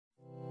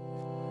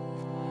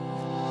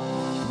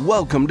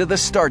Welcome to the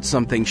Start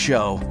Something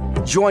Show.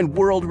 Join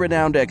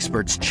world-renowned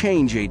experts,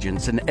 change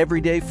agents, and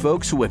everyday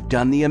folks who have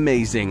done the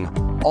amazing.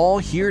 All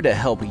here to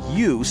help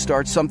you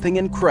start something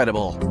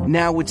incredible.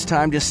 Now it's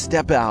time to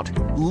step out,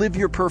 live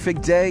your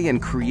perfect day,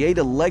 and create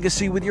a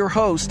legacy with your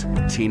host,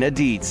 Tina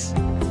Dietz.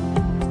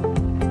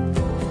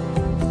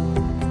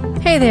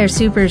 Hey there,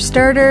 super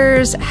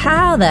starters.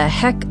 How the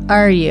heck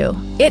are you?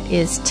 It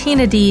is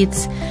Tina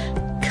Dietz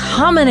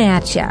coming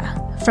at ya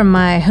from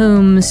my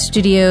home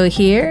studio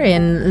here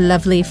in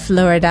lovely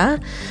Florida.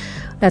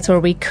 That's where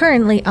we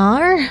currently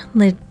are.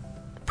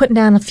 Putting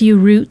down a few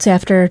roots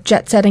after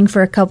jet setting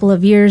for a couple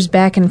of years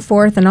back and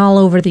forth and all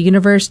over the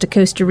universe to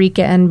Costa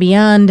Rica and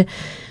beyond,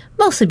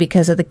 mostly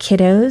because of the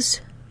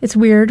kiddos. It's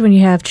weird when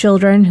you have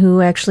children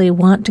who actually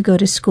want to go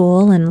to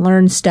school and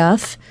learn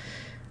stuff.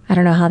 I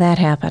don't know how that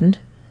happened.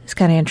 It's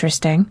kind of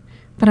interesting,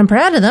 but I'm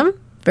proud of them.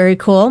 Very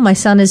cool. My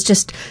son has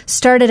just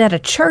started at a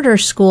charter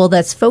school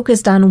that's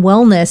focused on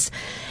wellness,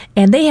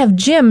 and they have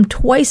gym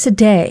twice a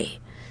day.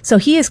 So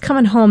he is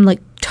coming home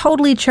like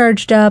totally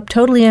charged up,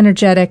 totally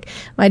energetic.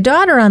 My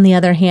daughter, on the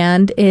other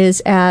hand,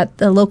 is at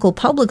the local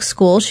public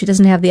school. She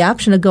doesn't have the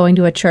option of going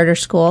to a charter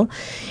school,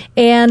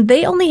 and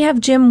they only have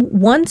gym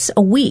once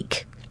a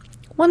week.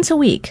 Once a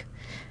week.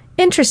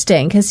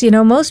 Interesting, because,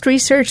 most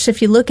research,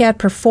 if you look at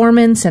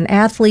performance and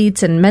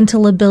athletes and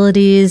mental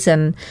abilities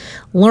and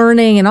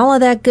learning and all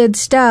of that good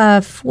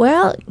stuff,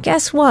 well,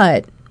 guess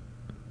what?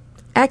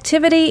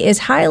 Activity is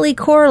highly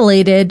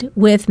correlated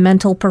with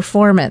mental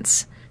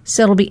performance.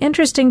 So it'll be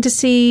interesting to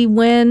see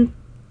when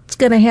it's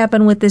going to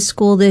happen with this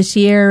school this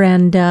year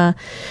and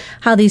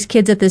how these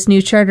kids at this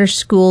new charter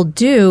school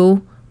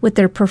do with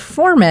their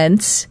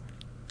performance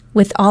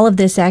with all of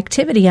this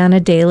activity on a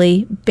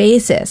daily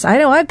basis. I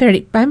know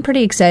I'm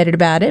pretty excited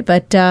about it,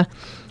 but the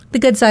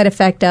good side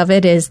effect of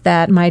it is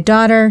that my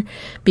daughter,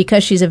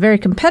 because she's a very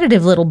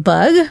competitive little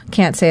bug,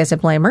 can't say as I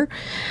blame her,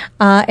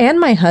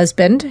 and my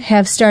husband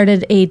have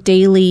started a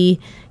daily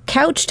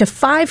couch to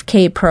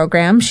 5K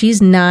program.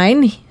 She's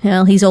 9.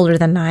 Well, he's older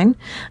than 9.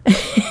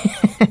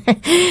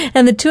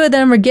 And the two of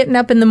them are getting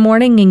up in the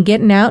morning and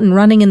getting out and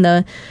running in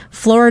the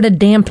Florida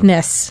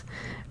dampness,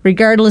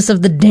 regardless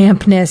of the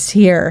dampness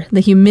here,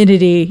 the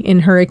humidity in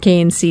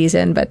hurricane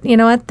season. But you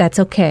know what? That's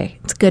okay.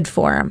 It's good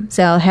for them.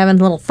 So having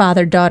a little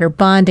father-daughter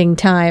bonding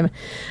time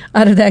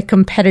out of that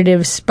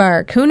competitive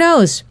spark. Who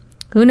knows?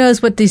 Who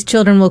knows what these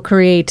children will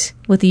create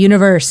with the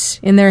universe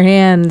in their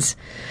hands?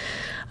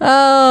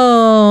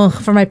 Oh,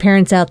 for my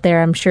parents out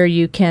there, I'm sure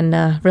you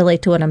can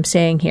relate to what I'm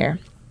saying here.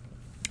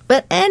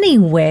 But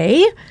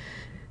anyway,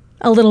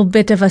 a little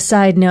bit of a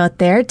side note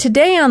there.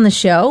 Today on the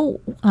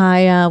show,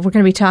 we're going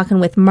to be talking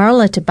with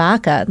Marla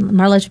Tabaka.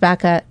 Marla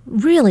Tabaka,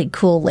 really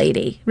cool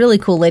lady. Really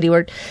cool lady.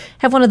 We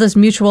have one of those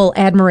mutual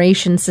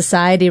admiration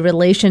society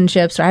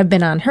relationships where I've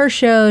been on her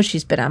show.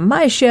 She's been on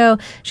my show.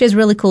 She has a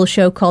really cool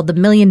show called The $1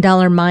 Million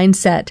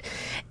Mindset.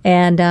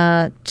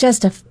 And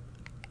just a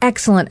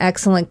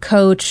excellent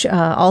coach.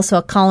 Also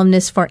a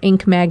columnist for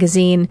Inc.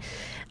 magazine.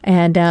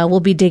 And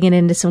we'll be digging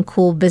into some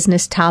cool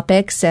business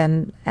topics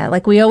and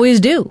like we always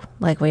do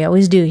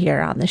here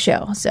on the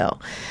show. So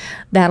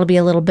that'll be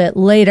a little bit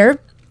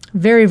later.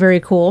 Very, very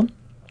cool.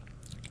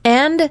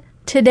 And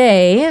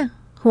today,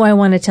 who I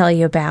want to tell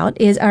you about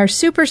is our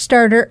Super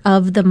Starter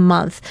of the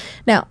Month.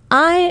 Now,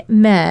 I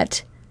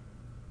met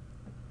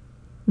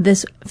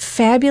this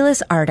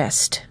fabulous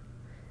artist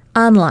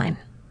online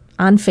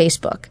on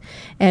Facebook,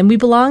 and we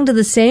belong to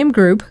the same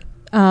group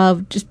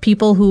of just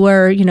people who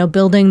are,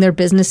 building their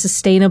business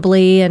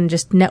sustainably and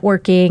just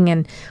networking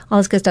and all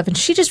this good stuff. And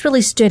she just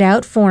really stood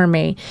out for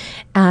me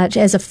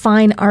as a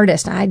fine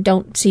artist. I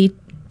don't see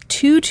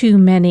too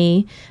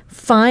many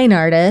fine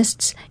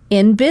artists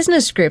in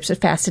business groups. It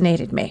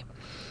fascinated me.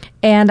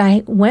 And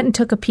I went and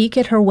took a peek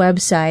at her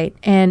website,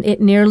 and it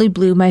nearly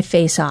blew my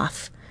face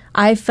off.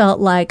 I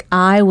felt like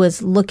I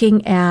was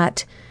looking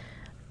at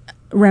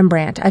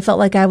Rembrandt. I felt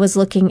like I was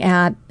looking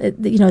at,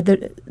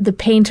 the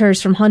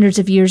painters from hundreds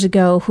of years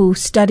ago who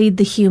studied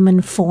the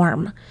human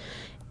form.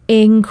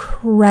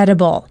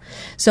 Incredible.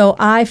 So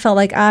I felt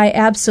like I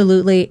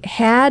absolutely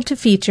had to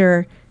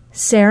feature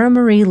Sarah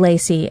Marie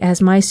Lacey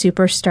as my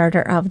Super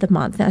Starter of the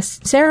Month. Now,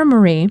 Sarah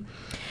Marie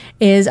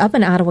is up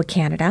in Ottawa,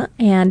 Canada,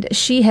 and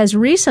she has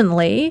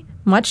recently,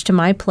 much to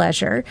my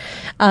pleasure,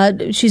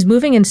 she's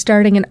moving and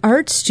starting an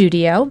art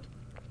studio.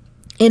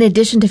 In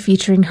addition to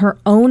featuring her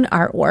own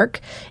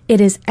artwork,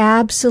 it is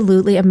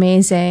absolutely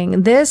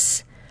amazing.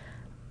 This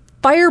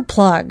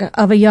fireplug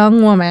of a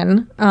young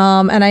woman,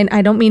 and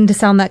I don't mean to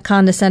sound that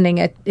condescending.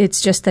 It's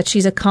just that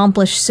she's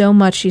accomplished so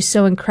much. She's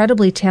so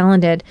incredibly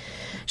talented.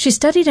 She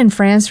studied in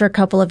France for a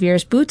couple of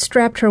years,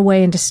 bootstrapped her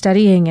way into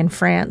studying in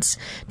France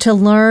to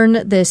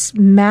learn this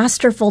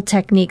masterful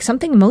technique,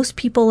 something most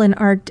people in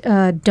art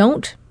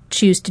don't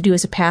choose to do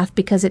as a path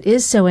because it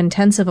is so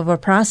intensive of a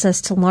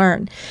process to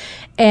learn.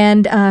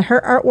 And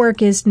her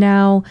artwork is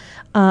now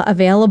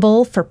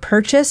available for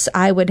purchase.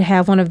 I would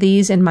have one of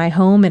these in my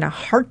home in a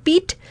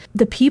heartbeat.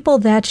 The people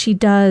that she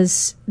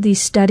does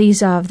these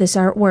studies of, this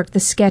artwork, the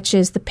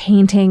sketches, the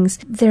paintings,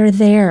 they're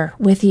there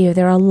with you.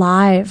 They're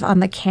alive on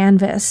the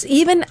canvas.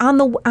 Even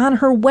on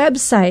her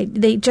website,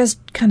 they just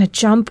kind of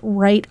jump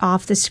right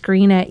off the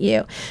screen at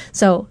you.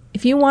 So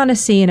if you want to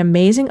see an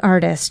amazing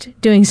artist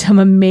doing some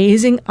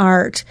amazing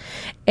art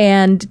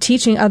and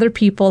teaching other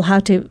people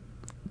how to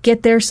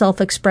get their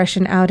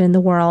self-expression out in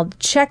the world,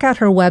 check out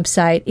her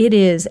website. It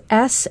is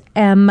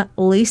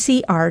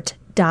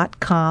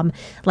smlacyart.com,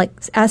 like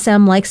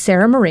SM like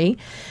Sarah Marie,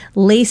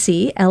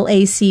 Lacy,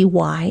 Lacy,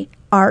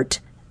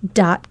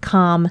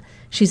 art.com.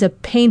 She's a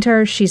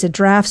painter. She's a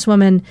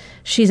draftswoman.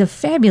 She's a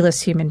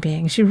fabulous human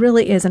being. She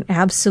really is an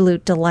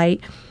absolute delight.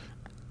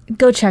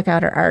 Go check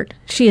out her art.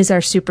 She is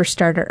our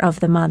Superstarter of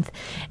the Month.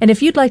 And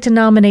if you'd like to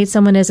nominate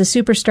someone as a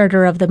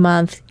Superstarter of the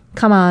Month,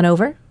 come on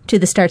over to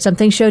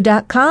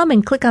thestartsomethingshow.com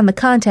and click on the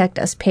Contact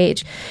Us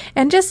page.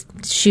 And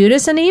just shoot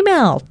us an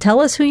email. Tell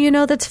us who you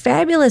know that's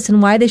fabulous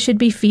and why they should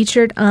be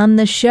featured on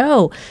the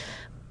show.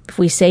 If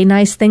we say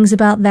nice things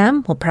about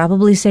them, we'll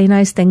probably say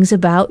nice things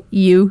about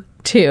you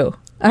too.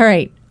 All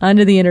right, on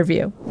to the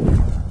interview.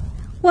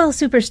 Well,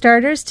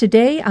 Superstarters,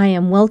 today I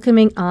am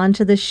welcoming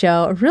onto the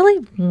show a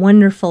really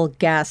wonderful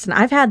guest, and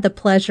I've had the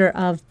pleasure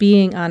of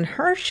being on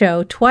her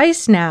show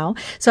twice now,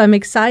 so I'm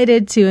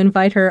excited to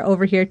invite her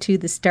over here to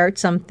the Start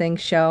Something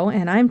show,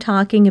 and I'm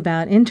talking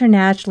about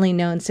internationally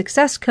known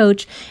success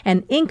coach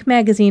and Inc.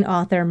 magazine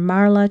author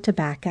Marla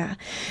Tabaka.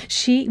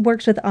 She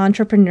works with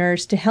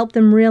entrepreneurs to help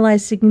them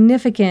realize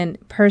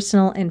significant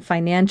personal and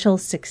financial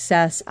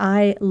success.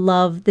 I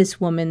love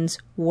this woman's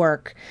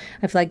work.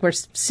 I feel like we're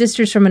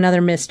sisters from another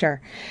mister.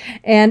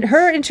 And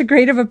her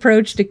integrative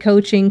approach to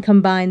coaching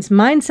combines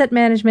mindset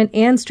management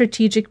and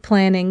strategic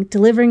planning,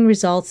 delivering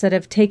results that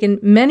have taken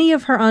many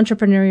of her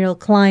entrepreneurial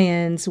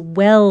clients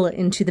well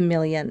into the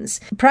millions.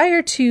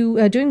 Prior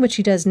to doing what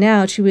she does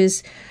now, she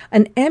was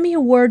an Emmy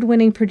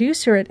Award-winning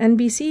producer at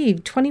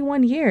NBC,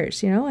 21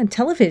 years, on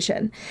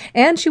television.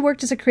 And she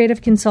worked as a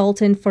creative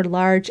consultant for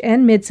large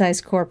and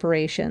mid-sized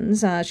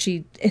corporations.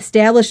 She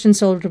established and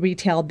sold a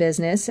retail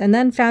business and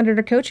then founded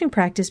her coaching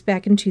practice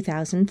back in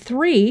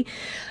 2003.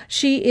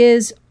 She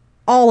is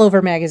all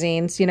over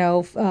magazines,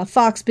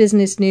 Fox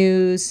Business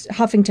News,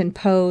 Huffington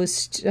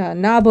Post,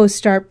 NABO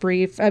Start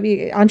Brief,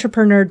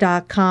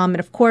 Entrepreneur.com, and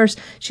of course,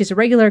 she's a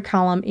regular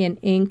column in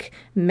Inc.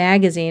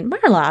 magazine.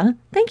 Marla,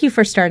 thank you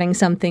for starting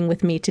something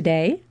with me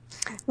today.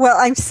 Well,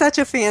 I'm such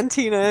a fan,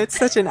 Tina. It's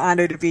such an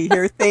honor to be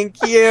here.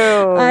 Thank you.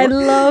 I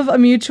love a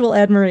mutual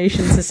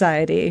admiration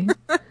society.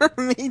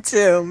 Me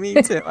too.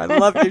 I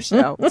love your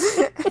show.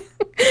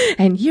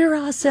 And you're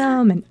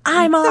awesome, and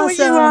I'm So awesome.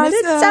 you're awesome.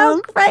 It's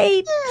so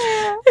great.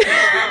 Yeah.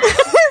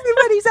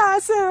 Everybody's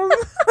awesome.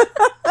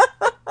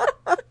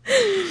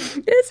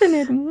 Isn't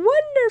it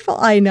wonderful?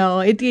 I know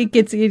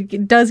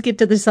it does get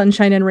to the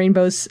sunshine and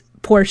rainbows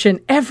portion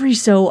every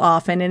so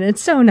often, and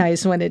it's so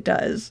nice when it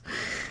does.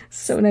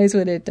 So,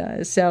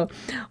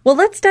 well,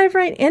 let's dive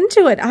right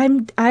into it.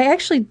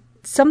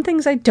 Some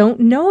things I don't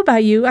know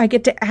about you, I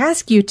get to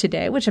ask you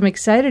today, which I'm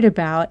excited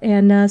about.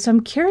 And so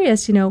I'm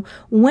curious,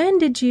 when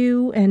did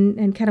you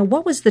and kind of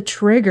what was the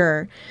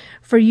trigger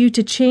for you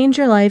to change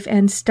your life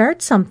and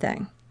start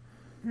something?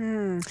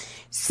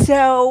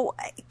 So,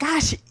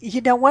 gosh,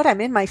 you know what?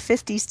 I'm in my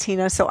 50s,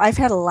 Tina, so I've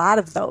had a lot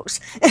of those,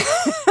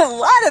 a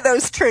lot of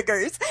those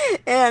triggers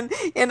and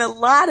a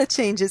lot of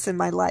changes in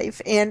my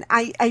life. And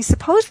I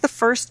suppose the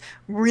first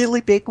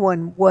really big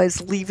one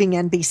was leaving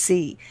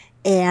NBC.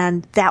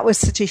 And that was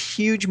such a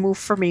huge move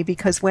for me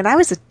because when I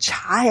was a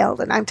child,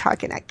 and I'm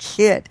talking a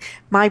kid,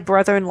 my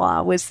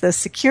brother-in-law was the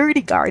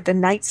security guard, the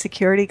night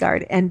security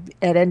guard at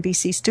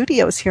NBC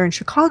Studios here in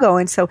Chicago.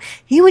 And so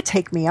he would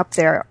take me up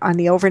there on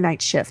the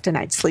overnight shift and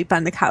I'd sleep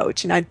on the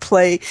couch and I'd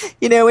play,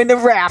 in the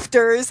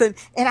rafters. And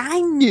I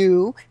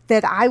knew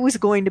that I was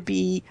going to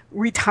be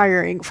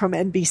retiring from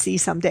NBC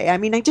someday. I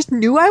mean, I just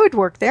knew I would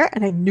work there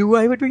and I knew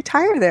I would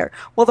retire there.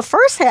 Well, the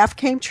first half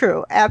came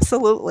true.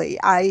 Absolutely.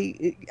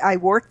 I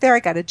worked there. I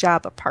got a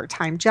job, a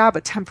part-time job,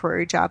 a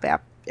temporary job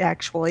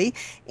actually.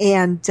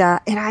 And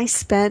I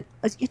spent,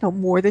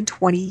 more than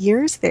 20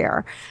 years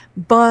there,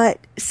 but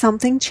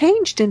something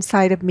changed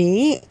inside of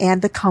me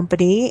and the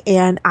company.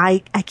 And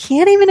I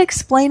can't even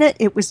explain it.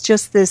 It was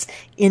just this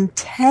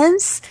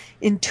intense,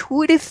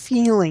 intuitive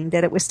feeling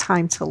that it was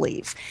time to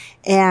leave.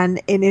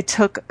 And it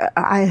took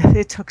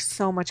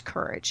so much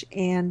courage.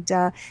 And,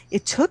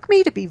 it took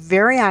me, to be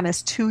very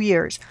honest, 2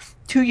 years.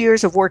 2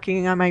 years of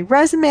working on my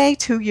resume,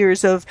 2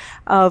 years of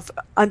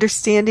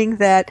understanding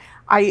that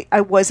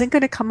I wasn't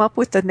going to come up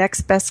with the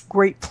next best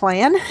great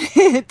plan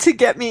to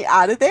get me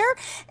out of there,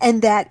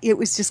 and that it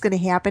was just going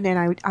to happen.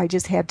 And I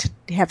just had to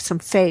have some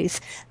faith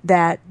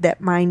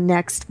that my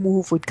next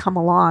move would come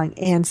along.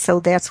 And so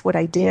that's what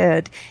I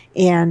did.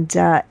 And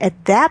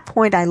at that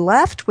point, I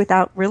left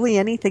without really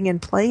anything in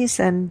place,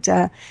 and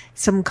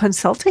some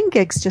consulting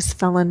gigs just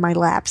fell in my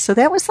lap. So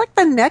that was like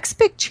the next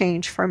big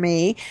change for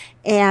me.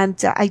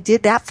 And I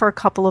did that for a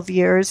couple of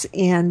years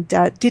and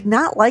did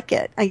not like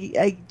it.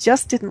 I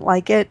just didn't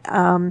like it.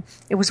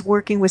 It was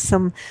working with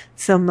some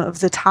of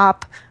the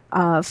top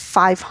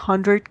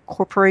 500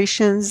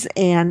 corporations,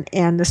 and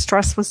the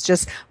stress was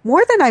just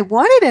more than I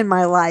wanted in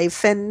my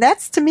life. And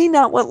that's, to me,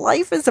 not what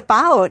life is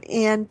about.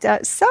 And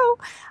so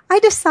I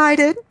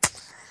decided,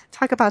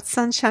 talk about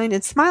sunshine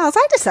and smiles,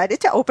 I decided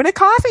to open a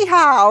coffee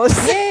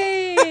house.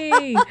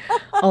 Yay!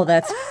 Oh,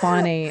 that's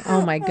funny.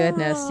 Oh, my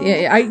goodness.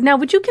 Yeah, now,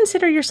 would you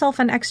consider yourself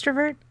an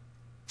extrovert?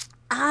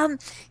 I'm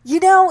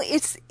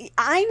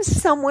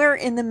somewhere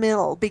in the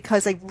middle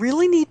because I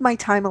really need my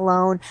time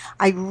alone.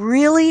 I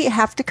really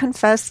have to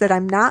confess that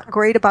I'm not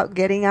great about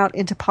getting out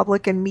into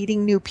public and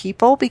meeting new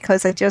people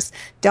because I just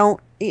don't,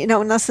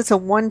 unless it's a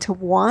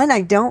one-to-one,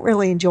 I don't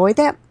really enjoy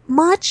that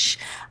much.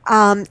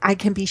 I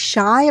can be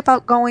shy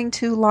about going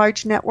to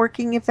large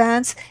networking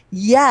events,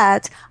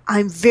 yet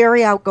I'm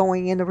very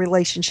outgoing in the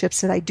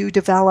relationships that I do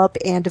develop,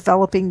 and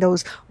developing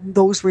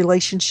those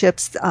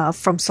relationships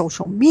from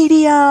social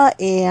media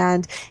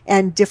and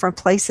different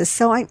places.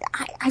 So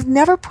I've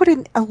never put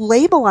a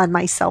label on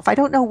myself. I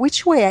don't know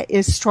which way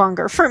is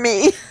stronger for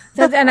me.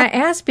 And I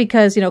ask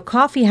because,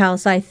 coffee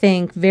house, I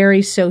think,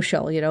 very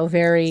social,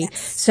 very, yes.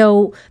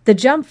 So the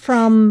jump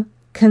from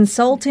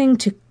consulting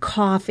to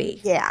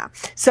coffee. Yeah.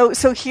 So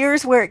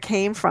here's where it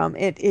came from.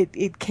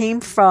 It came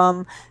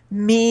from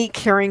me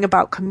caring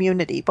about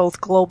community, both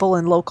global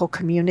and local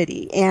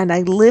community. And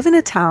I live in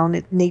a town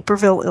at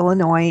Naperville,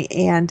 Illinois.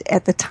 And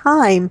at the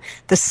time,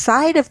 the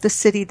side of the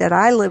city that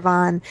I live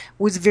on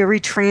was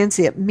very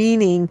transient,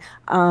 meaning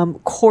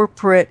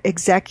corporate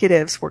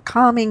executives were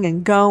coming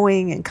and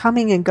going and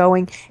coming and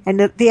going.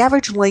 And the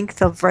average length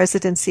of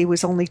residency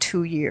was only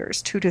 2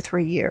 to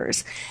 3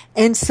 years.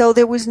 And so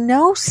there was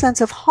no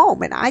sense of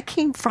home. And I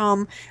came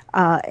from,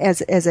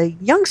 as a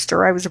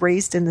youngster, I was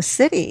raised in the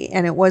city,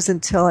 and it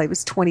wasn't until I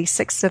was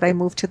 26 that I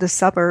moved to the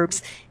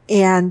suburbs.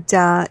 And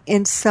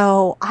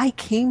so I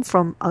came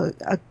from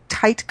a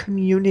tight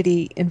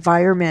community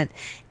environment,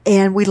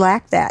 and we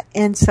lacked that.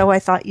 And so I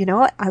thought, you know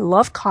what? I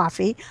love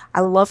coffee. I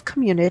love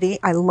community.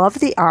 I love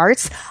the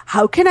arts.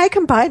 How can I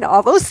combine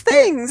all those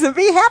things and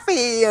be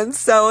happy? And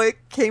so it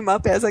came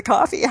up as a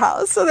coffee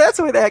house. So that's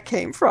where that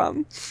came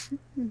from.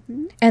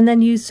 Mm-hmm. And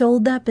then you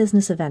sold that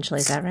business eventually,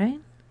 is that right?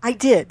 I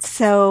did.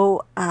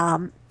 So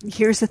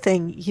here's the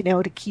thing,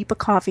 to keep a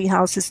coffee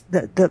house is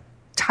the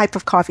type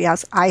of coffee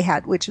house I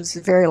had, which was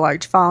a very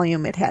large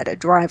volume. It had a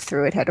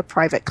drive-through. It had a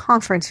private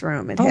conference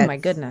room. It had, my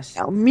goodness,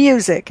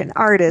 music and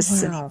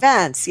artists and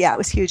events. Yeah, it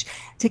was huge.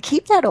 To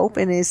keep that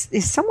open is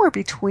somewhere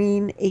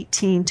between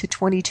 $18,000 to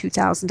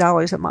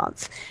 $22,000 a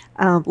month.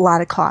 A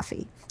lot of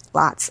coffee.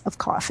 Lots of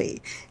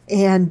coffee.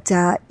 And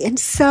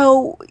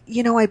so,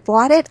 I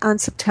bought it on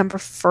September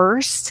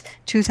 1st,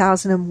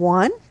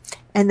 2001.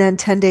 And then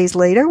 10 days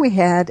later, we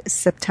had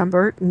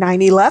September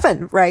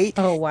 9/11, right?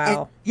 Oh,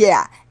 wow.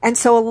 And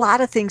so a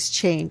lot of things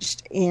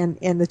changed, and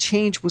the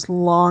change was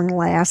long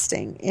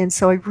lasting. And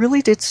so I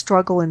really did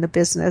struggle in the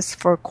business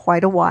for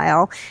quite a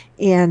while,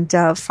 and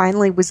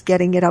finally was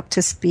getting it up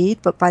to speed.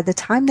 But by the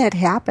time that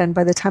happened,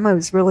 by the time I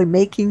was really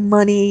making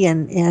money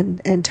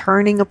and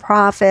turning a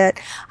profit,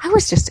 I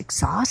was just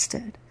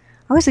exhausted.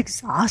 I was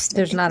exhausted.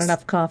 There's not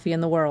enough coffee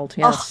in the world,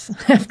 yes.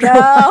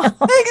 No,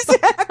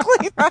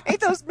 exactly, right?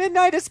 Those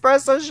midnight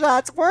espresso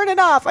shots weren't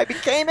enough. I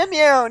became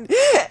immune.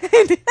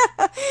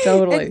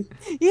 Totally.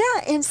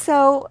 And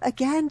so,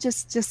 again,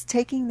 just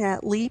taking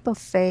that leap of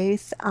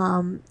faith,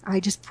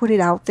 I just put it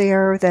out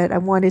there that I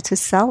wanted to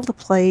sell the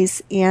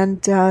place,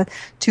 and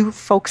two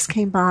folks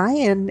came by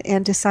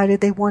and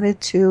decided they wanted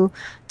to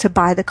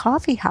buy the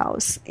coffee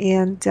house.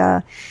 And,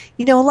 a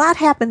lot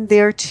happened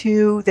there,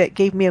 too, that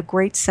gave me a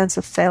great sense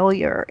of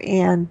failure.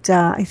 And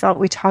I thought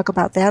we'd talk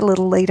about that a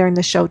little later in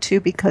the show, too,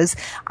 because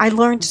I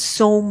learned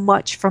so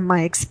much from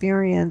my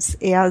experience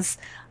as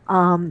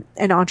an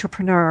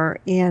entrepreneur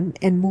and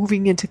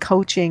moving into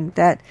coaching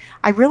that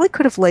I really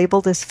could have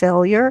labeled as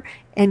failure,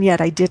 and yet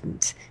I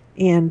didn't.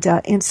 And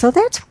so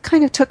that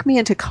kind of took me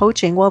into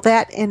coaching. Well,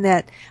 that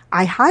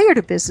I hired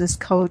a business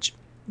coach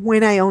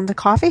when I owned the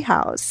coffee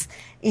house.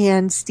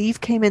 And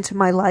Steve came into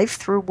my life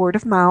through word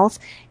of mouth.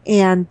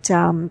 And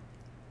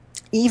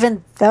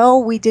even though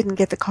we didn't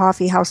get the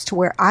coffee house to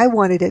where I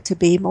wanted it to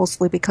be,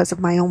 mostly because of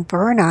my own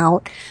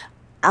burnout,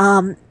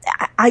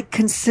 I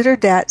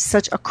considered that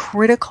such a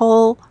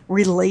critical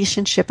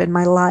relationship in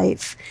my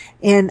life.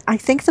 And I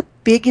think the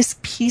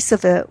biggest piece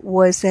of it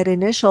was that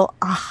initial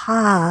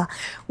aha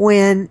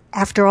when,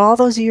 after all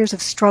those years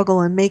of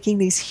struggle and making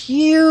these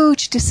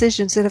huge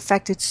decisions that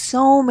affected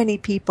so many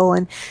people,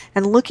 and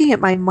looking at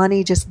my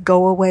money just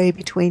go away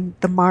between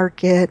the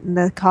market and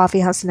the coffee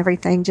house and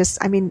everything,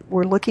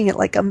 we're looking at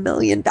like $1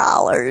 million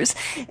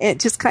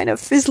and just kind of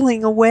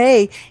fizzling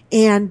away.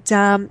 And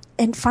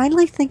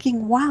finally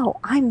thinking, wow,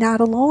 I'm not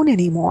alone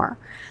anymore.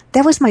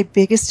 That was my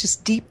biggest,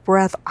 just deep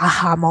breath,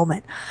 aha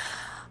moment.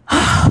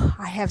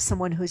 I have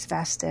someone who's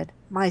vested.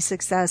 My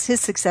success, his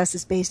success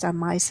is based on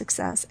my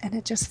success. And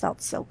it just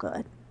felt so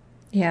good.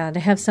 Yeah, to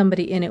have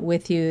somebody in it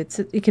with you,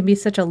 it can be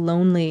such a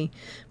lonely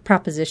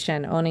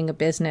proposition, owning a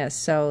business.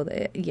 So,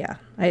 yeah,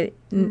 I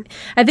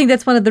think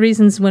that's one of the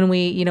reasons when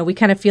we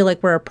kind of feel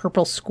like we're a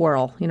purple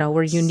squirrel.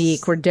 We're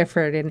unique, we're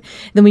different. And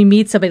then we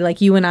meet somebody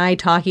like you and I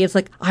talking. It's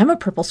like, I'm a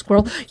purple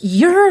squirrel.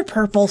 You're a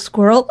purple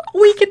squirrel.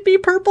 We could be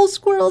purple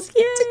squirrels.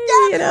 Yay!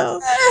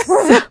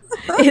 So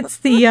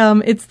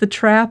it's the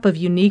trap of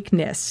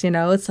uniqueness.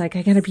 It's like,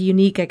 I got to be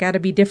unique. I got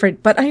to be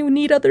different, but I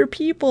need other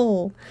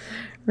people.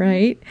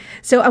 Right.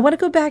 So I want to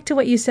go back to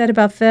what you said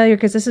about failure,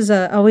 because this is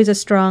always a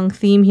strong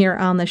theme here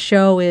on the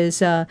show, is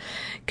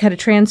kind of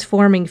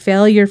transforming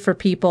failure for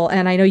people.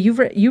 And I know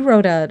you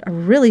wrote a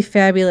really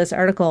fabulous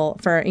article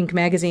for Inc.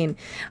 magazine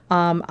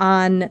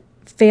on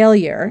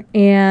failure.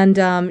 And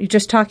you're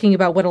just talking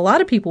about what a lot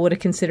of people would have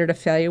considered a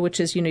failure, which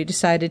is, you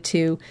decided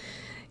to,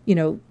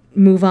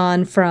 move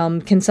on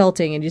from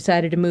consulting and you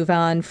decided to move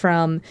on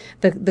from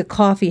the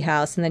coffee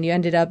house, and then you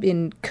ended up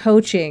in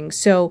coaching.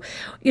 So,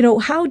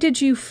 how did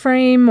you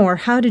frame, or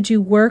how did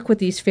you work with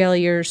these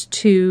failures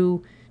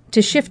to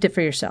shift it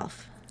for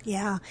yourself?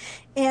 Yeah.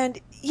 And,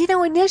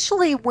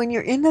 initially when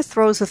you're in the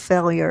throes of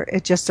failure,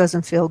 it just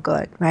doesn't feel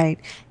good, right?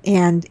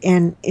 And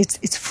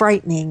it's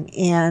frightening,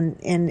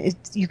 and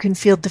you can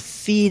feel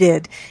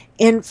defeated.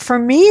 And for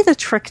me, the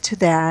trick to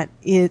that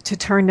to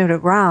turn it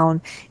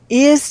around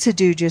is to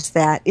do just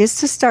that, is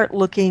to start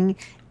looking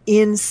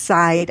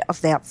inside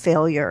of that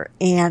failure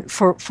and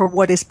for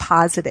what is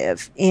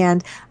positive.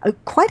 And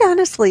quite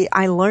honestly,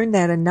 I learned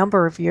that a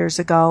number of years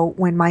ago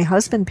when my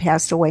husband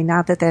passed away.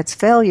 Not that that's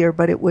failure,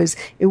 but it was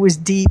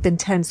deep,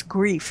 intense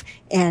grief,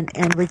 and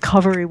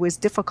recovery was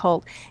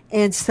difficult.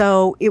 And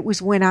so it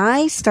was when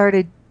I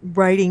started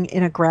writing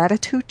in a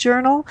gratitude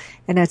journal,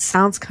 and it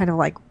sounds kind of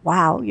like,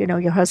 wow,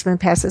 your husband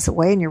passes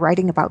away and you're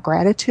writing about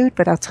gratitude.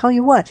 But I'll tell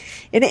you what,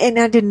 and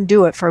I didn't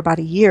do it for about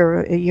a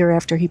year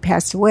after he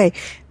passed away.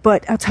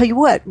 But I'll tell you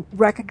what,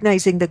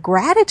 recognizing the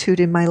gratitude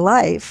in my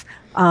life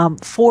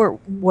for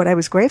what I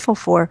was grateful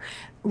for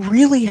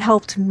really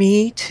helped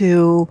me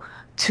to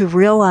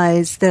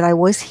realize that I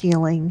was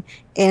healing,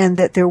 and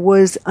that there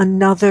was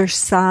another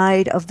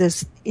side of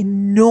this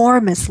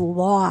enormous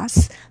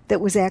loss that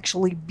was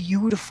actually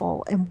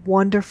beautiful and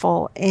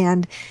wonderful,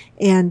 and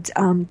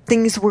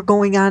things were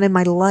going on in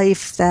my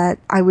life that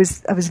I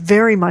was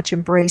very much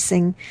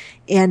embracing,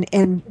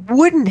 and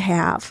wouldn't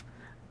have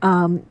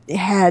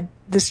had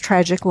this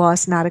tragic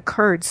loss not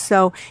occurred.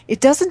 So it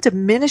doesn't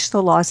diminish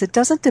the loss. It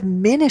doesn't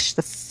diminish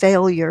the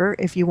failure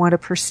if you want to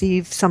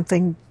perceive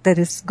something that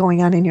is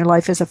going on in your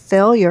life as a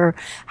failure.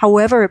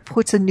 However, it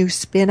puts a new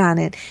spin on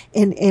it.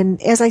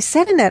 And as I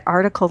said in that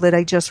article that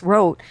I just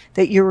wrote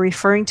that you're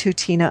referring to,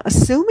 Tina,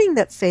 assuming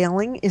that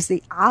failing is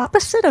the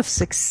opposite of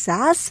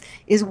success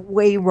is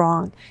way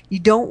wrong. You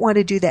don't want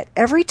to do that.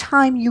 Every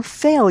time you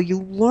fail, you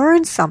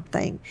learn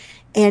something.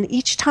 And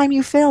each time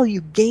you fail,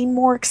 you gain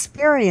more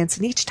experience.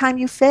 And each time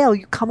you fail,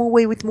 you come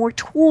away with more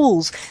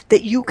tools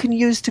that you can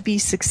use to be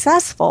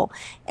successful.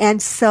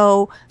 And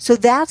so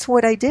that's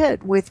what I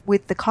did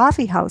with the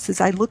coffee house,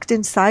 is I looked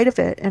inside of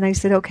it and I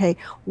said, okay,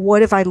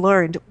 what have I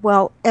learned?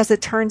 Well, as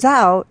it turns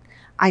out,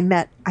 I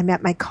met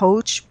my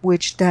coach,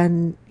 which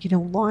then,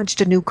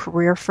 launched a new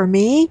career for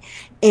me.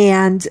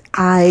 And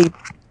I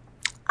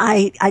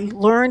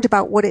learned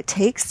about what it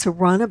takes to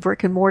run a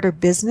brick and mortar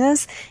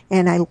business,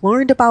 and I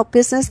learned about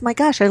business. My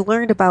gosh, I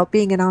learned about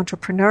being an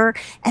entrepreneur,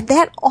 and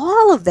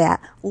all of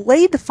that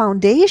laid the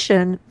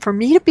foundation for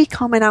me to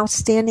become an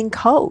outstanding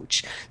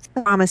coach.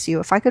 I promise you,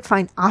 if I could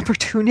find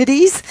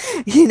opportunities,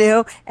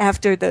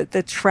 after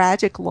the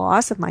tragic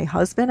loss of my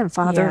husband and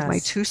father of my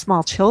two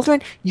small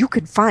children, you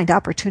could find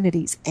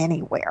opportunities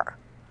anywhere.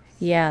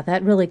 Yeah,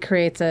 that really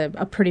creates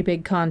a pretty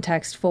big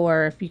context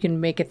for, if you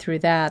can make it through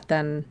that,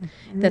 then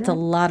that's a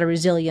lot of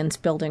resilience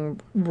building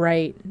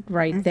right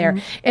there.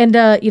 And,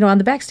 on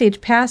the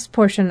Backstage Pass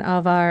portion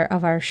of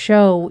our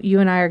show, you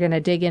and I are going to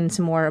dig in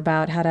some more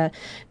about how to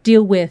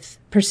deal with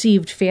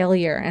perceived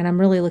failure. And I'm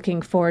really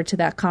looking forward to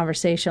that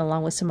conversation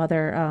along with some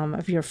other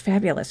of your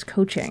fabulous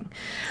coaching.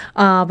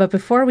 But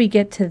before we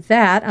get to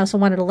that, I also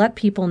wanted to let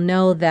people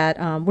know that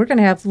we're going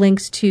to have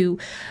links to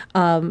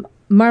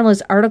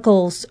Marla's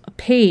articles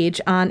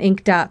page on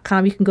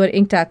Inc.com. You can go to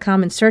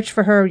Inc.com and search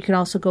for her. You can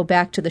also go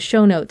back to the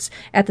show notes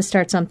at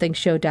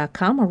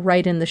thestartsomethingshow.com or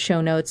right in the show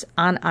notes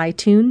on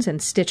iTunes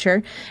and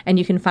Stitcher. And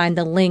you can find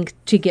the link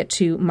to get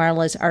to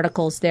Marla's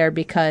articles there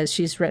because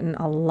she's written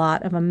a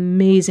lot of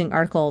amazing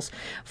articles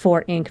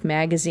for Inc.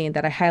 magazine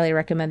that I highly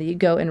recommend that you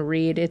go and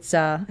read. It's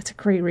a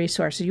great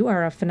resource. You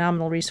are a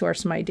phenomenal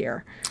resource, my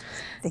dear.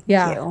 Thank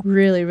you.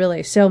 Really,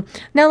 really. So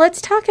now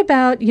let's talk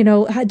about,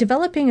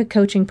 developing a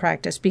coaching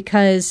practice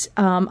because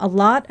a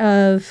lot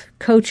of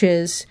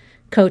coaches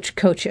coach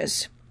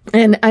coaches.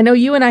 And I know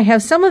you and I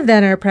have some of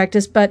that in our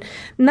practice, but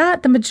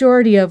not the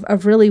majority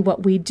of really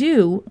what we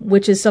do,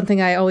 which is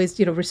something I always,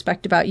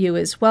 respect about you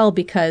as well,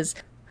 because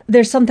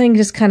there's something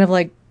just kind of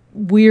like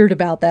weird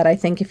about that. I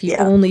think if you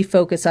only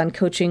focus on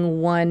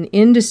coaching one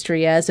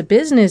industry as a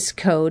business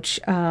coach,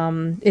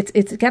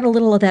 it's got a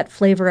little of that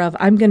flavor of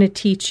I'm going to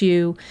teach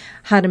you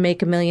how to make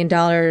 $1 million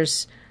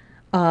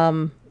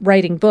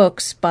writing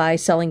books by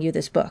selling you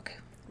this book.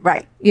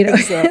 Right.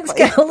 Exactly. It's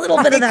got a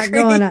little bit of that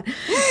going on.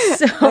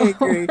 So, I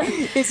agree.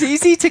 It's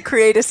easy to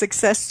create a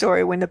success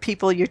story when the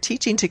people you're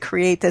teaching to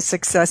create the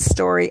success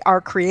story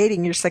are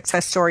creating your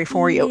success story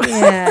for you.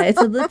 Yeah. It's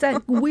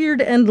that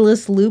weird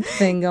endless loop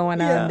thing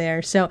going on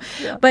there. So,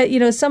 but,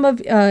 some of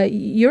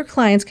your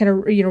clients kind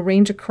of,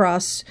 range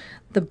across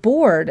the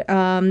board.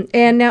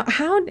 And now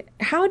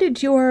how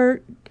did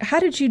you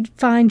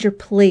find your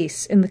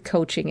place in the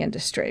coaching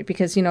industry?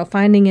 Because,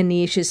 finding a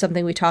niche is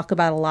something we talk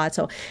about a lot.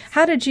 So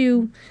how did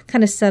you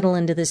kind of settle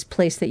into this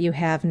place that you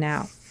have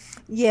now?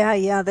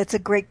 Yeah, that's a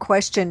great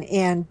question.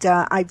 And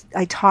I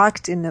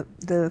talked in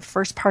the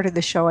first part of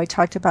the show, I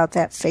talked about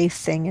that faith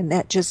thing and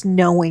that just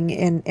knowing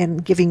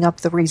and giving up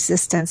the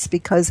resistance,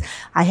 because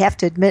I have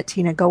to admit,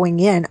 Tina,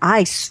 going in,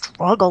 I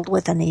struggled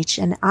with a niche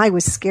and I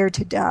was scared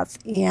to death.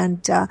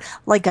 And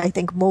like I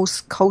think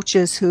most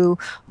coaches who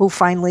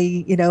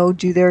finally,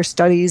 do their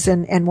studies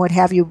and what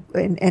have you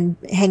and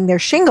hang their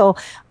shingle,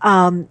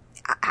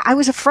 I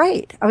was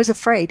afraid.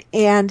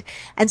 And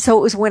so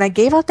it was when I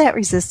gave up that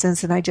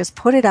resistance and I just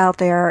put it out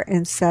there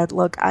and said,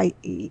 look,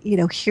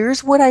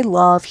 here's what I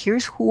love.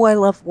 Here's who I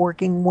love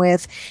working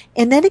with.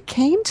 And then it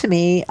came to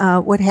me,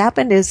 what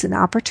happened is an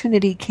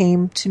opportunity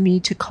came to me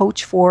to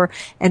coach for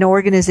an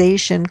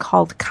organization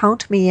called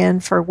Count Me In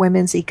for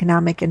Women's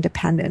Economic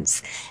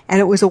Independence. And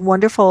it was a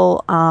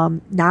wonderful,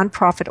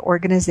 nonprofit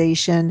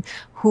organization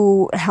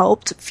who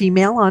helped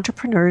female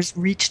entrepreneurs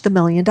reach the $1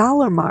 million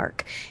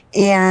mark.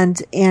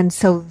 And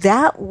so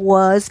that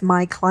was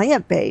my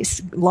client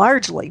base,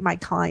 largely my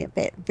client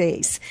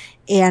base.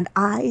 And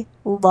I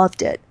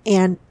loved it.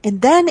 And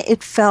then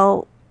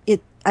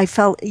I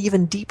fell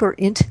even deeper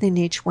into the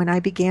niche when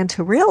I began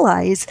to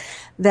realize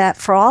that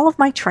for all of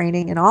my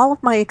training and all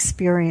of my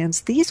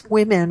experience, these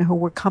women who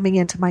were coming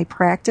into my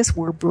practice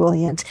were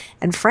brilliant.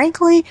 And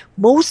frankly,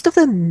 most of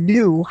them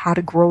knew how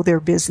to grow their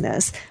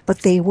business, but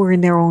they were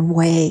in their own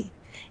way.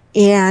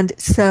 And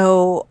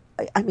so,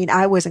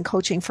 I wasn't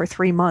coaching for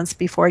 3 months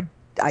before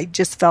I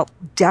just felt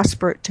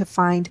desperate to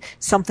find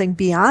something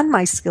beyond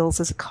my skills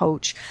as a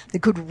coach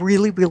that could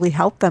really, really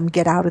help them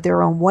get out of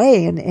their own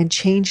way and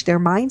change their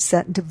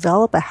mindset and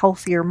develop a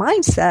healthier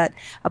mindset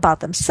about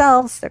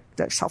themselves,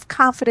 their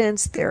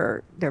self-confidence,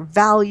 their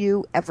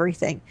value,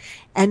 everything.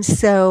 And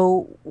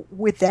so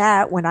with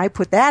that, when I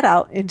put that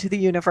out into the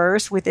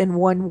universe within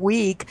 1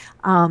 week,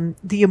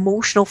 the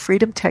emotional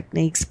freedom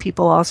techniques,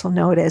 people also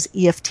know it as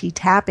EFT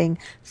tapping,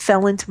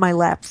 fell into my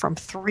lap from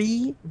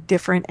 3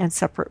 different and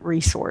separate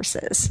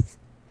resources.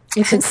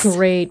 It's a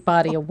great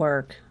body of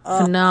work.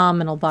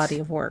 Phenomenal body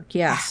of work.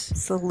 Yes.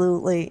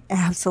 Absolutely.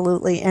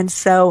 And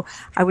so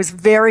I was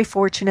very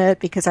fortunate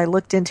because I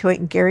looked into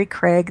it, and Gary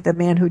Craig, the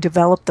man who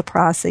developed the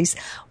process,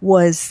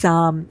 was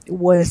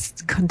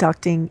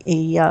conducting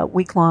a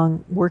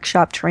week-long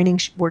training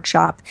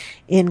workshop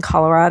in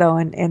Colorado.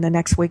 And the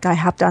next week I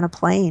hopped on a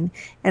plane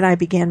and I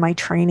began my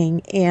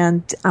training.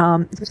 And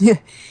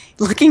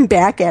looking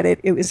back at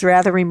it, it was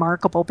rather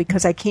remarkable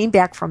because I came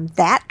back from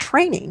that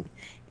training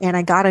and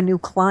I got a new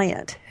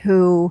client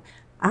who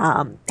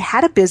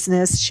had a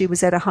business. She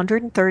was at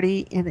 130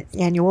 in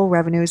annual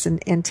revenues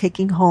and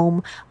taking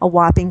home a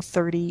whopping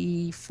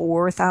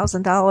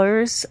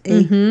 $34,000 a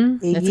year.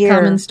 That's a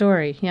common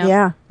story.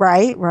 Yeah,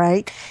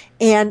 right.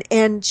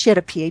 And she had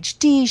a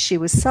PhD. She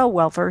was so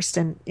well versed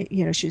and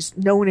she's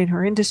known in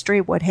her industry,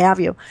 what have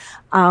you.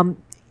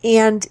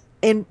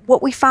 And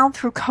what we found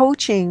through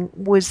coaching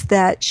was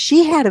that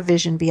she had a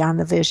vision beyond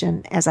the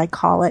vision, as I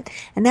call it.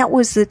 And that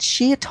was that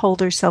she had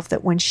told herself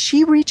that when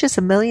she reaches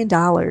 $1 million,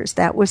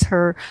 that was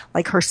her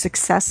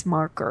success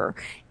marker.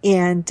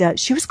 And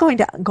she was going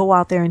to go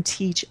out there and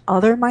teach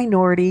other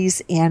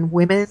minorities and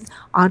women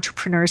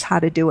entrepreneurs how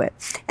to do it.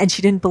 And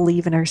she didn't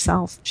believe in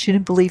herself. She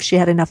didn't believe she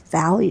had enough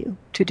value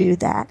to do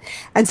that.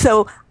 And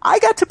so I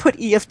got to put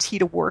EFT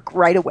to work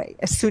right away.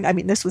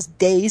 This was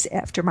days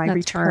after my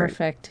return.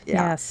 Perfect.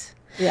 Yeah. Yes.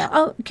 Yeah.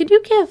 Oh, could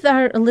you give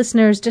our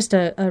listeners just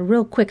a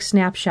real quick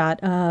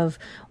snapshot of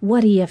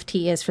what EFT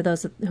is for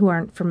those who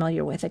aren't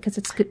familiar with it? Because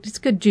it's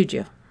good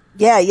juju.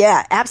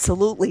 Yeah,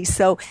 absolutely.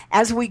 So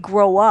as we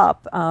grow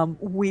up,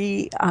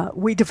 we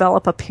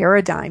develop a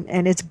paradigm,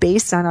 and it's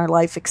based on our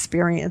life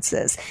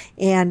experiences.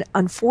 And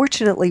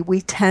unfortunately,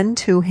 we tend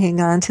to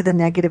hang on to the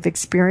negative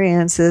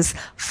experiences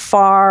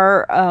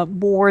far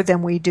more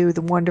than we do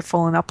the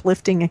wonderful and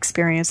uplifting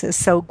experiences.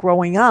 So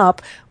growing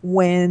up,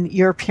 when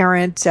your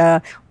parent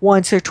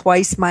once or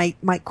twice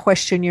might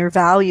question your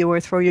value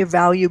or throw your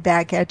value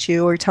back at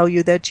you or tell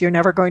you that you're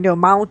never going to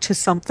amount to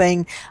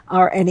something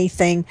or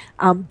anything,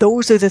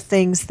 those are the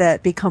things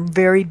that become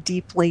very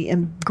deeply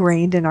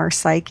ingrained in our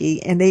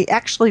psyche, and they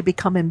actually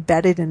become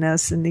embedded in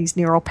us in these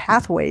neural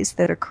pathways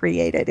that are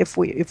created if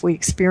we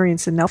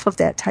experience enough of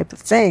that type of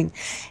thing.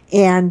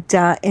 And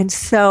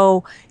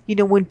so,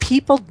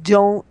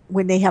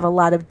 when they have a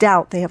lot of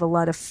doubt, they have a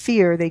lot of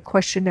fear, they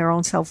question their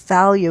own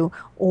self-value,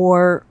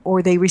 or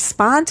they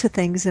respond to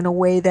things in a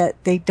way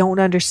that they don't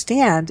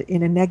understand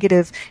in a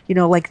negative,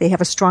 like they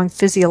have a strong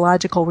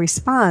physiological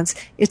response,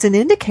 it's an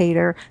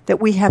indicator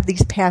that we have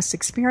these past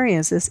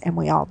experiences, and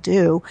we all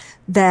do,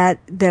 that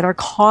are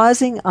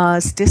causing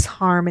us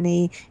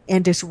disharmony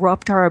and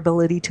disrupt our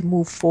ability to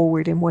move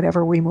forward in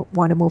whatever we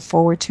want to move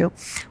forward to.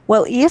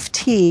 Well,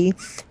 EFT,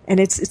 and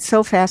it's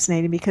so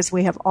fascinating because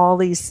we have all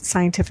these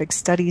scientific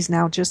studies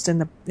now just in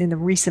the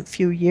recent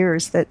few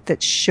years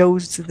that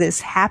shows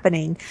this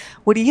happening.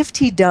 What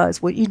EFT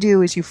does, what you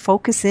do is you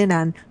focus in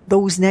on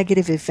those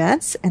negative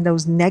events and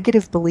those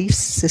negative belief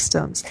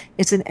systems.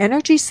 It's an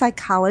energy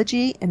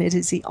psychology, and it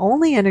is the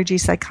only energy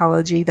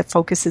psychology that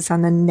focuses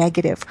on the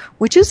negative,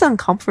 which is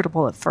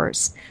uncomfortable at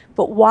first.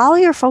 But while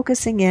you're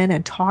focusing in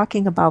and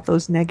talking about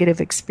those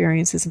negative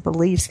experiences and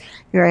beliefs,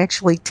 you're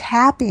actually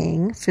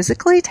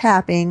physically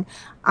tapping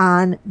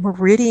on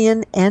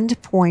meridian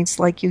endpoints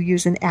like you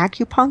use in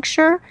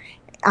acupuncture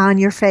on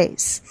your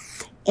face.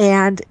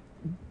 And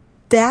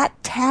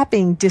that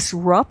tapping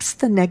disrupts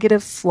the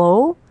negative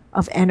flow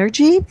of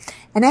energy.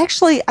 And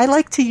actually, I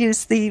like to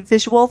use the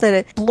visual that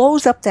it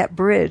blows up that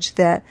bridge,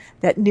 that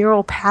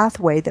neural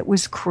pathway that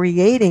was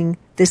creating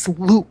this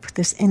loop,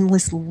 this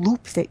endless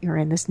loop that you're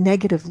in, this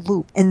negative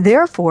loop. And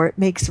therefore, it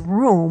makes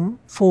room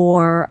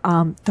for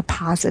the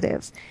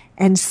positive.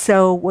 And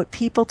so what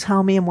people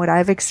tell me and what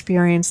I've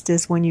experienced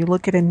is when you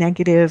look at a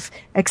negative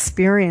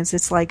experience,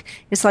 it's like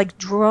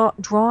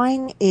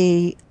drawing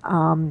a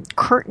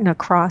curtain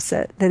across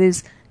it that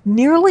is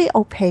nearly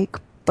opaque,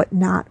 but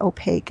not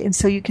opaque. And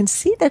so you can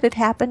see that it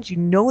happened. You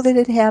know that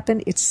it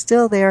happened. It's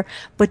still there,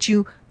 but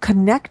you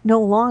connect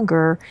no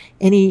longer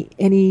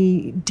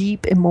any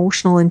deep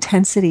emotional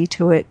intensity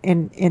to it.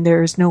 And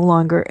there is no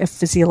longer a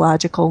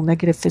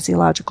negative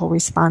physiological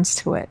response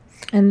to it.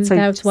 And so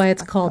that's why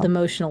it's called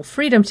emotional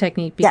freedom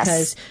technique,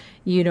 because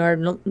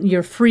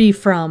you're free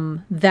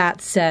from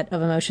that set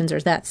of emotions or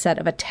that set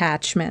of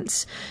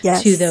attachments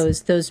to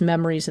those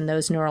memories and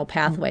those neural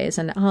pathways.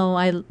 And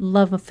I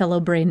love a fellow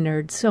brain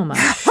nerd so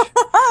much.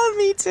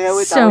 Me too.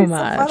 It's so always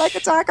much. So fun. I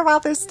could talk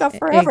about this stuff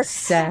forever.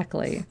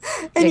 Exactly.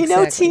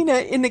 And Tina,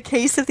 in the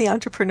case of the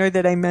entrepreneur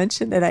that I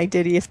mentioned that I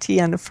did EFT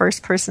on, the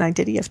first person I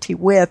did EFT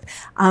with,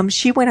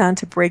 she went on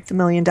to break the $1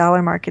 million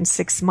mark in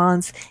 6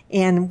 months,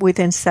 and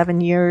within 7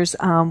 years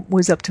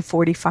was up to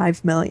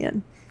 45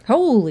 million.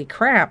 Holy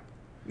crap.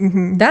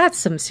 Mm-hmm. That's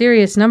some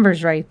serious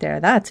numbers right there.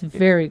 That's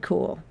very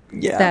cool.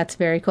 Yeah. That's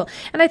very cool.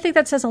 And I think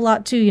that says a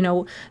lot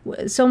too.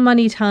 So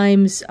many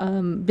times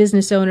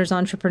business owners,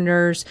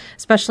 entrepreneurs,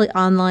 especially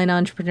online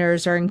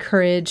entrepreneurs, are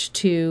encouraged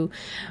to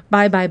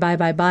buy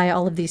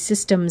all of these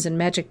systems and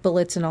magic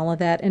bullets and all of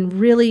that. And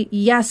really,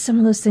 yes, some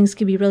of those things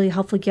can be really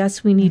helpful.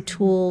 Yes, we need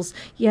tools.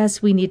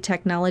 Yes, we need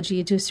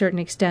technology to a certain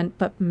extent.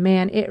 But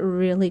man, it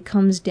really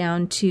comes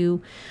down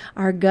to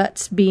our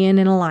guts being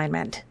in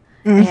alignment.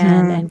 Mm-hmm.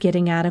 And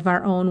getting out of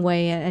our own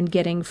way and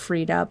getting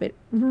freed up. It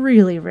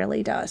really,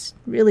 really does.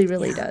 Really,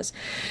 really does.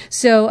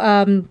 So,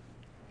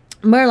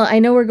 Marla, I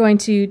know we're going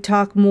to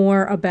talk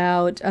more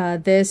about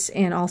this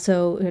and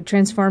also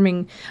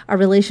transforming our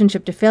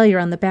relationship to failure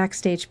on the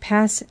backstage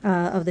pass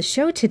of the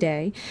show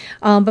today.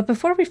 But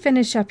before we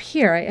finish up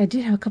here, I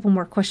did have a couple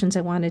more questions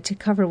I wanted to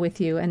cover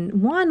with you.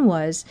 And one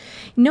was,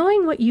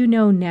 knowing what you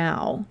know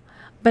now,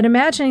 but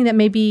imagining that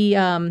maybe,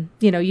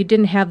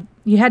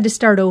 you had to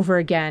start over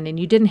again and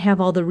you didn't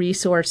have all the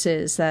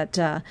resources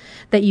that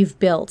you've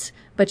built,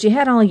 but you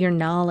had all your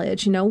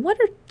knowledge. What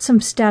are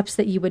some steps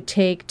that you would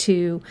take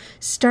to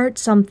start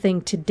something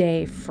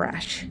today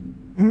fresh?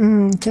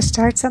 To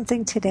start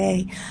something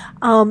today.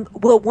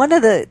 Well, one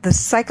of the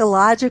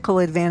psychological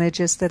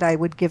advantages that I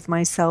would give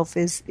myself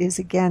is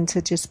again,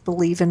 to just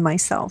believe in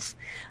myself.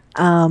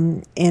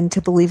 And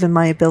to believe in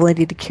my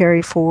ability to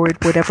carry forward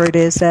whatever it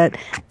is that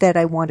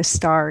I want to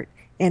start,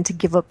 and to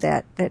give up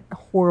that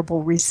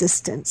horrible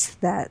resistance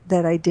that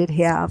I did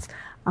have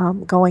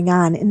going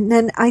on. And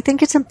then I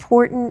think it's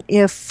important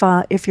if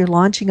you're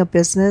launching a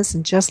business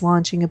and just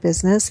launching a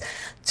business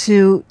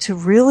to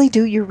really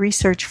do your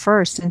research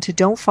first, and to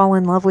don't fall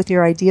in love with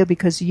your idea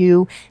because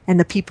you and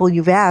the people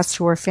you've asked,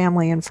 who are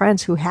family and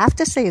friends who have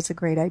to say it's a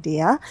great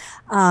idea,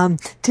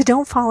 to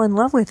don't fall in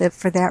love with it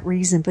for that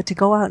reason, but to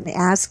go out and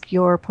ask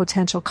your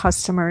potential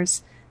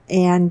customers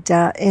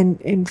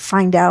and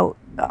find out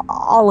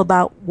all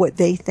about what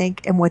they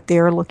think and what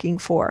they're looking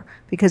for,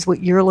 because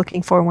what you're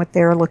looking for and what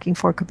they're looking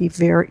for could be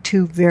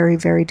two very,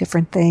 very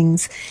different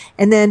things.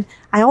 And then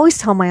I always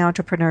tell my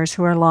entrepreneurs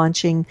who are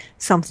launching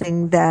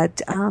something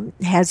that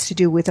has to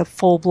do with a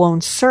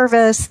full-blown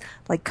service,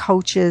 like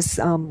coaches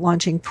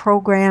launching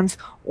programs,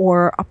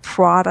 or a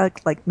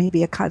product like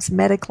maybe a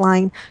cosmetic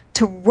line,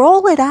 to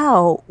roll it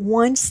out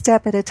one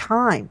step at a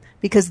time,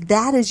 because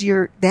that is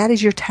your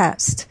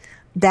test.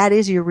 That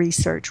is your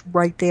research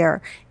right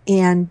there.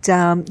 And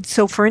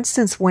so, for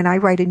instance, when I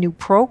write a new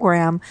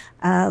program,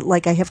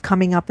 like I have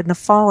coming up in the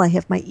fall, I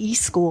have my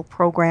eSchool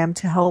program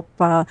to help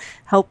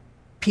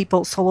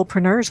people,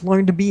 solopreneurs,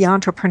 learn to be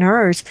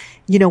entrepreneurs.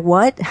 You know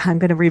what? I'm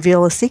going to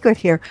reveal a secret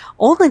here.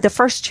 Only the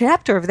first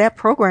chapter of that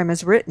program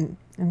is written.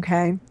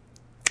 Okay.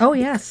 Oh,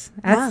 yes.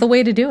 That's the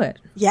way to do it.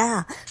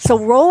 Yeah. So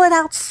roll it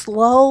out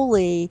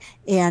slowly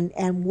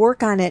and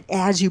work on it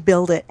as you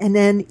build it, and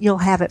then you'll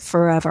have it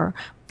forever.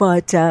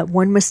 But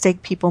one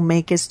mistake people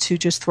make is to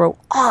just throw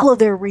all of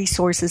their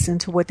resources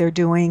into what they're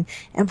doing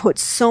and put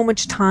so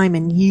much time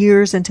and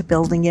years into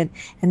building it,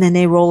 and then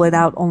they roll it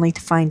out only to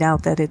find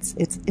out that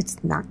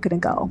it's not going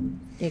to go.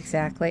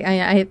 Exactly.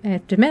 I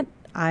have to admit,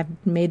 I've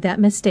made that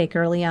mistake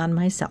early on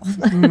myself.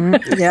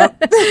 Mm-hmm. Yep.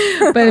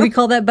 But we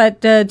call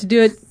that, to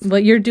do it,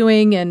 what you're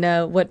doing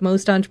and what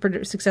most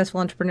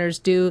successful entrepreneurs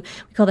do,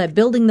 we call that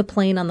building the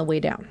plane on the way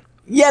down.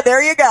 Yeah,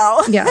 there you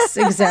go. Yes,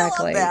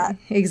 exactly. I love that.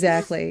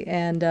 Exactly.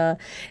 And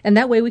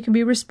that way we can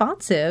be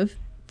responsive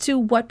to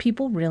what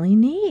people really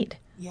need.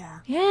 Yeah.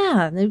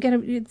 Yeah.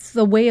 It's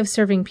the way of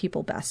serving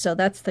people best. So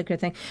that's the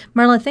good thing.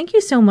 Marla, thank you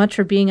so much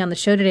for being on the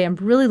show today. I'm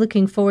really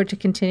looking forward to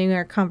continuing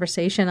our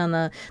conversation on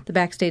the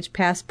Backstage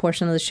Pass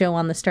portion of the show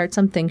on the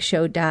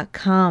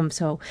StartSomethingShow.com.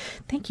 So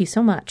thank you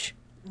so much.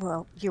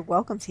 Well, you're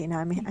welcome, Tina.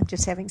 I'm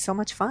just having so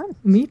much fun.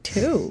 Me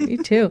too. Me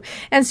too.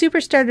 And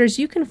Superstarters,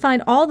 you can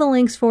find all the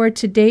links for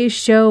today's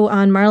show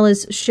on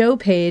Marla's show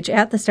page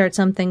at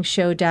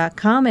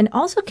thestartsomethingshow.com, and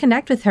also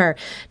connect with her.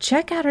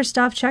 Check out her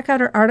stuff. Check out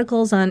her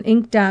articles on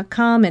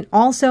Inc.com. And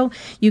also,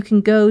 you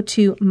can go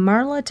to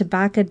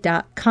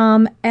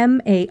marlatabaka.com,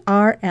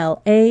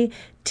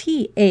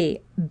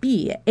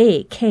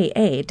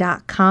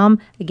 MarlaTabaka.com.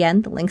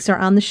 Again, the links are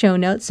on the show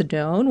notes, so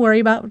don't worry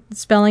about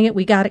spelling it.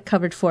 We got it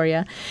covered for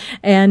you.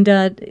 And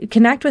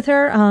connect with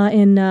her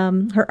in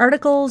her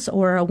articles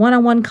or a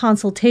one-on-one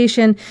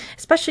consultation,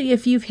 especially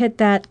if you've hit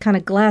that kind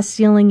of glass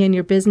ceiling in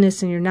your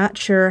business and you're not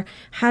sure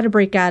how to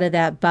break out of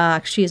that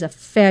box. She is a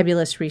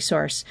fabulous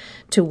resource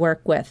to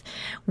work with.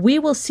 We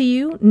will see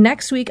you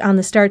next week on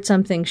the Start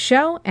Something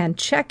Show, and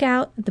check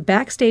out the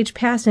Backstage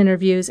Pass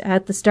interviews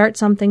at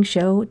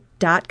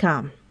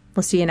thestartsomethingshow.com.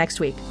 We'll see you next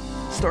week.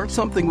 Start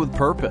something with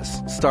purpose.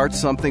 Start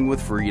something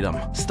with freedom.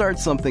 Start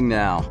something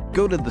now.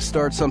 Go to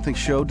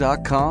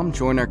thestartsomethingshow.com,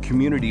 join our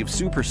community of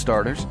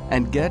superstarters,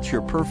 and get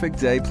your perfect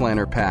day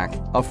planner pack,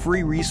 a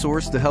free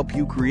resource to help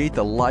you create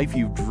the life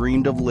you've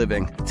dreamed of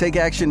living. Take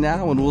action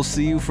now, and we'll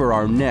see you for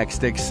our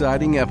next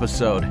exciting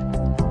episode.